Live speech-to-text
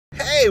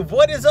Hey,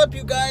 what is up,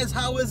 you guys?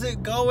 How is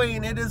it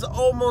going? It is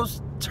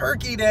almost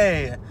Turkey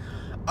Day.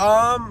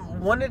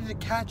 Wanted to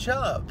catch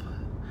up.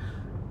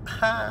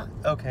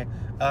 Okay.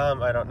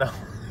 I don't know.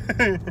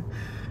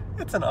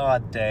 It's an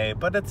odd day,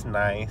 but it's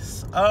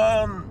nice.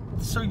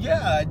 So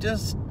yeah,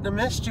 I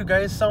missed you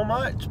guys so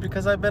much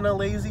because I've been a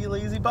lazy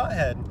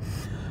butthead.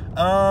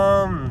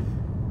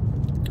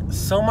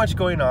 So much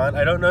going on.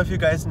 I don't know if you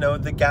guys know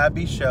the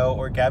Gabby Show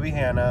or Gabby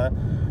Hanna.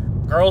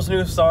 Girl's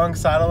new song,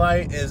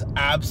 Satellite, is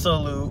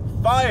absolute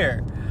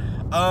fire.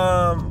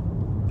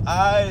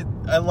 I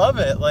love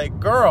it. Like,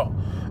 girl,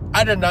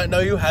 I did not know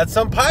you had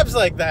some pipes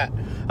like that.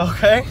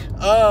 Okay.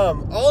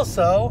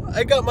 Also,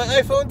 I got my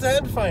iPhone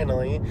 10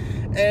 finally,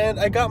 and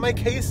I got my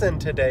case in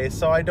today,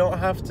 so I don't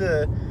have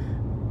to.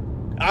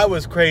 I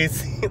was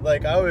crazy.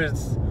 Like, I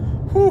was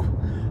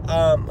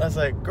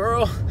like,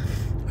 girl,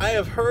 I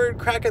have heard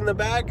crack in the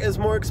back is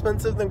more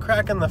expensive than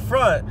crack in the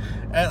front,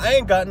 and I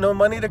ain't got no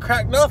money to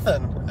crack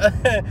nothing.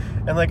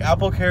 And like,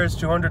 Apple Care is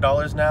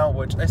 $200 now,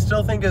 which I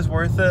still think is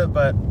worth it,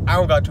 but I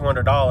don't got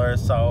 $200,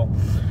 so,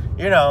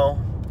 you know.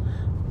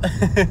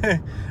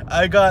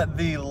 I got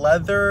the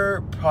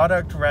leather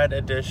product red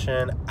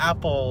edition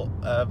Apple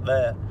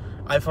the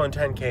iPhone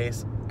 10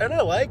 case, and I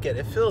like it.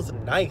 It feels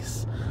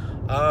nice.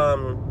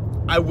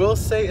 I will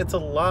say it's a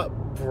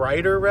lot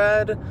brighter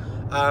red.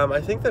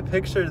 I think the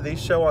picture they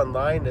show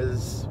online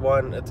is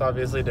one, it's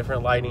obviously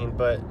different lighting,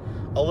 but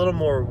a little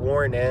more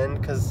worn in,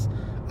 because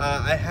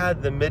I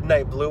had the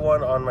midnight blue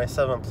one on my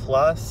 7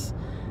 Plus,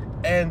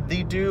 and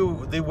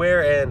they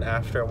wear in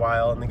after a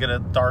while and they get a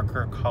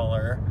darker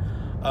color.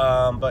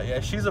 But yeah,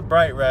 she's a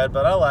bright red,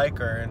 but I like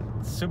her, and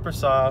it's super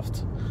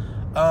soft.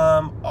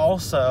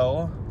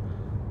 Also,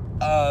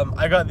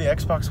 I got the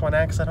Xbox One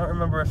X. I don't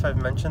remember if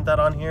I've mentioned that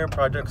on here.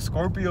 Project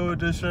Scorpio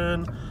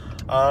edition.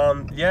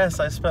 Yes,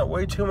 I spent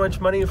way too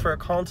much money for a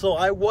console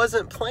I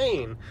wasn't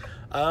playing.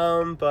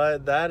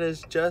 But that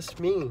is just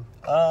me.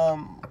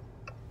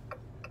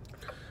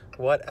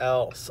 What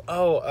else?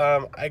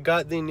 Oh, I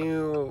got the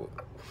new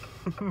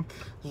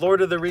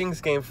Lord of the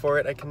Rings game for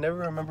it. I can never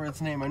remember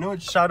its name. I know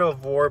it's Shadow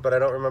of War, but I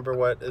don't remember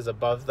what is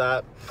above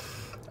that.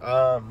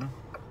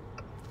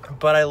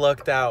 But I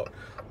looked out.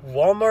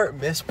 Walmart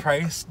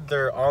mispriced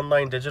their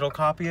online digital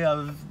copy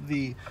of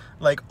the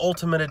like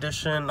Ultimate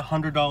Edition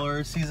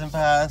 $100 season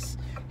pass.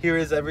 Here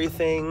is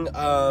everything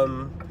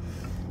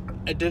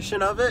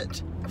edition of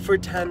it for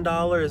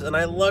 $10, and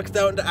I lucked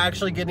out into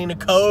actually getting a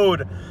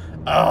code.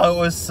 Oh, I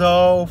was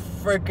so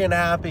freaking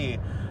happy.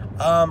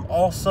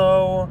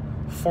 Also,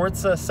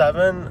 Forza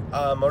 7,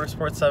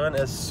 Motorsport 7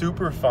 is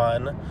super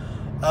fun.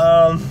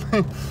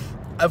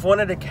 I've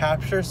wanted to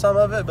capture some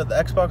of it, but the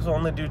Xbox will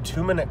only do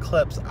 2-minute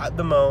clips at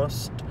the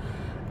most.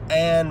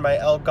 And my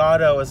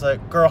Elgato is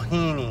like, girl,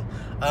 heenie,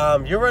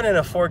 you're running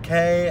a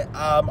 4K.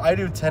 I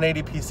do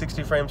 1080p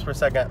 60 frames per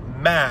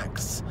second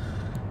max,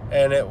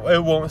 and it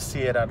won't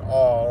see it at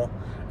all.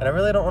 And I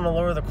really don't want to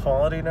lower the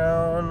quality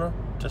down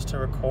just to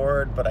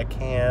record, but I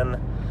can.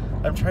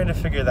 I'm trying to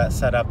figure that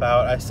setup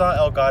out. I saw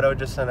Elgato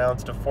just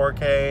announced a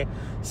 4K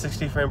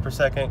 60 frame per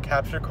second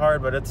capture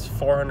card, but it's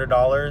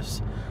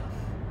 $400.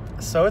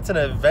 So it's an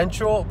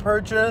eventual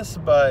purchase,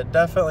 but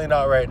definitely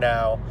not right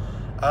now.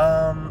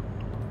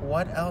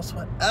 What else?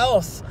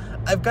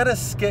 I've got a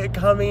skit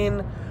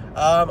coming.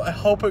 I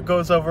hope it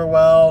goes over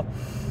well.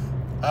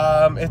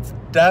 It's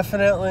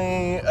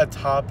definitely a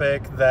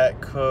topic that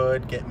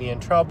could get me in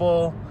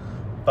trouble,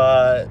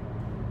 but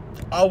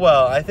oh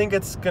well. I think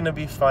it's gonna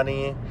be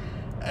funny,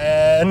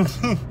 and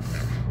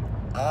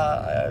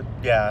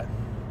yeah,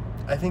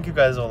 I think you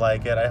guys will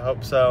like it. I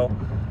hope so.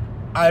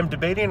 I'm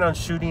debating on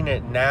shooting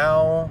it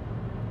now,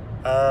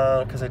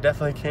 because I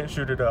definitely can't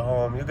shoot it at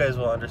home. You guys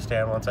will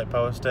understand once I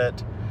post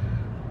it.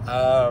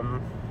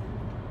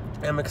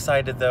 I'm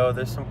excited though.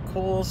 There's some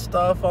cool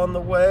stuff on the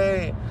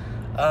way.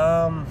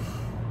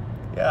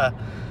 Yeah.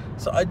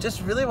 So I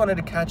just really wanted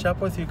to catch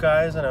up with you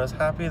guys, and I was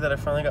happy that I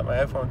finally got my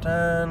iPhone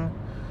 10.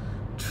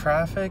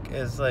 Traffic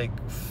is like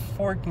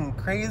freaking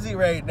crazy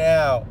right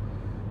now.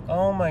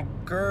 Oh my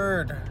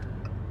god.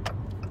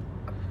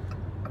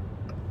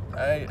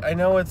 I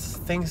know it's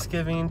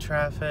Thanksgiving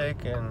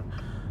traffic, and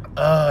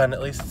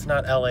at least it's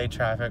not LA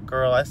traffic.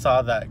 Girl, I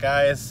saw that,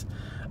 guys.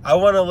 I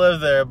want to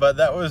live there, but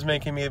that was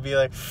making me be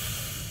like,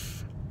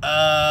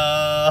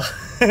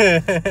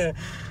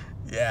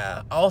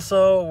 yeah.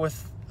 Also,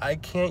 I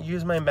can't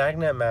use my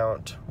magnet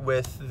mount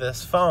with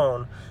this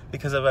phone,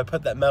 because if I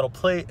put that metal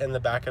plate in the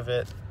back of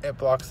it, it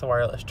blocks the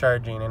wireless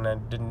charging, and I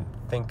didn't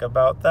think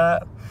about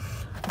that.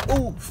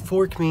 Ooh,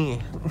 fork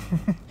me.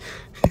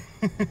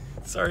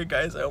 Sorry,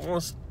 guys, I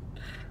almost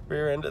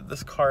rear-ended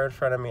this car in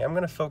front of me. I'm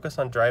going to focus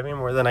on driving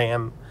more than I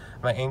am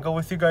my angle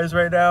with you guys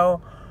right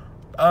now.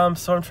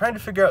 So I'm trying to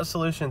figure out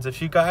solutions.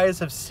 If you guys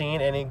have seen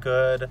any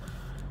good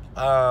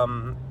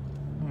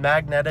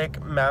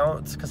magnetic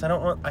mounts, because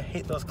I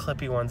hate those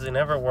clippy ones. They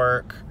never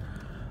work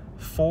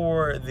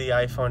for the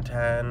iPhone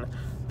 10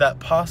 that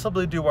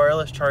possibly do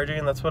wireless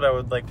charging. That's what I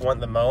would like want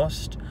the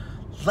most.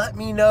 Let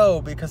me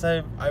know, because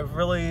I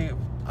really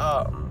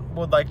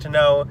would like to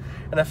know.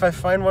 And if I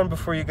find one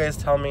before you guys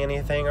tell me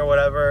anything or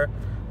whatever,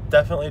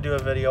 definitely do a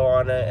video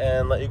on it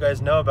and let you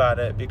guys know about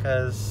it,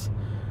 because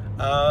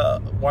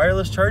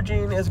wireless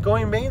charging is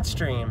going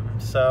mainstream.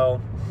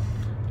 So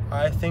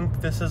I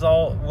think this is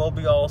will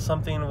be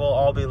something we'll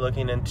all be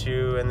looking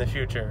into in the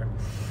future.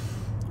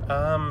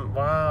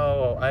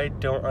 Wow, I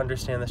don't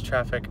understand this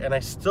traffic, and I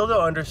still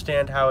don't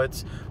understand how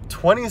it's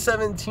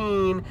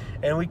 2017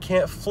 and we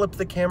can't flip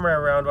the camera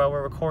around while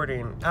we're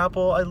recording.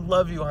 Apple, I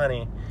love you,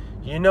 honey.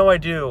 You know I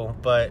do,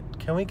 but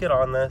can we get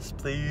on this,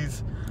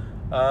 please?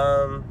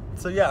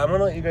 So yeah, I'm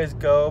gonna let you guys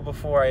go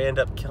before I end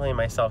up killing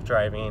myself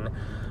driving.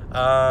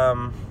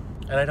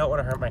 And I don't want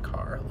to hurt my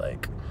car.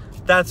 Like,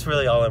 that's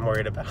really all I'm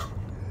worried about.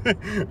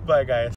 Bye, guys.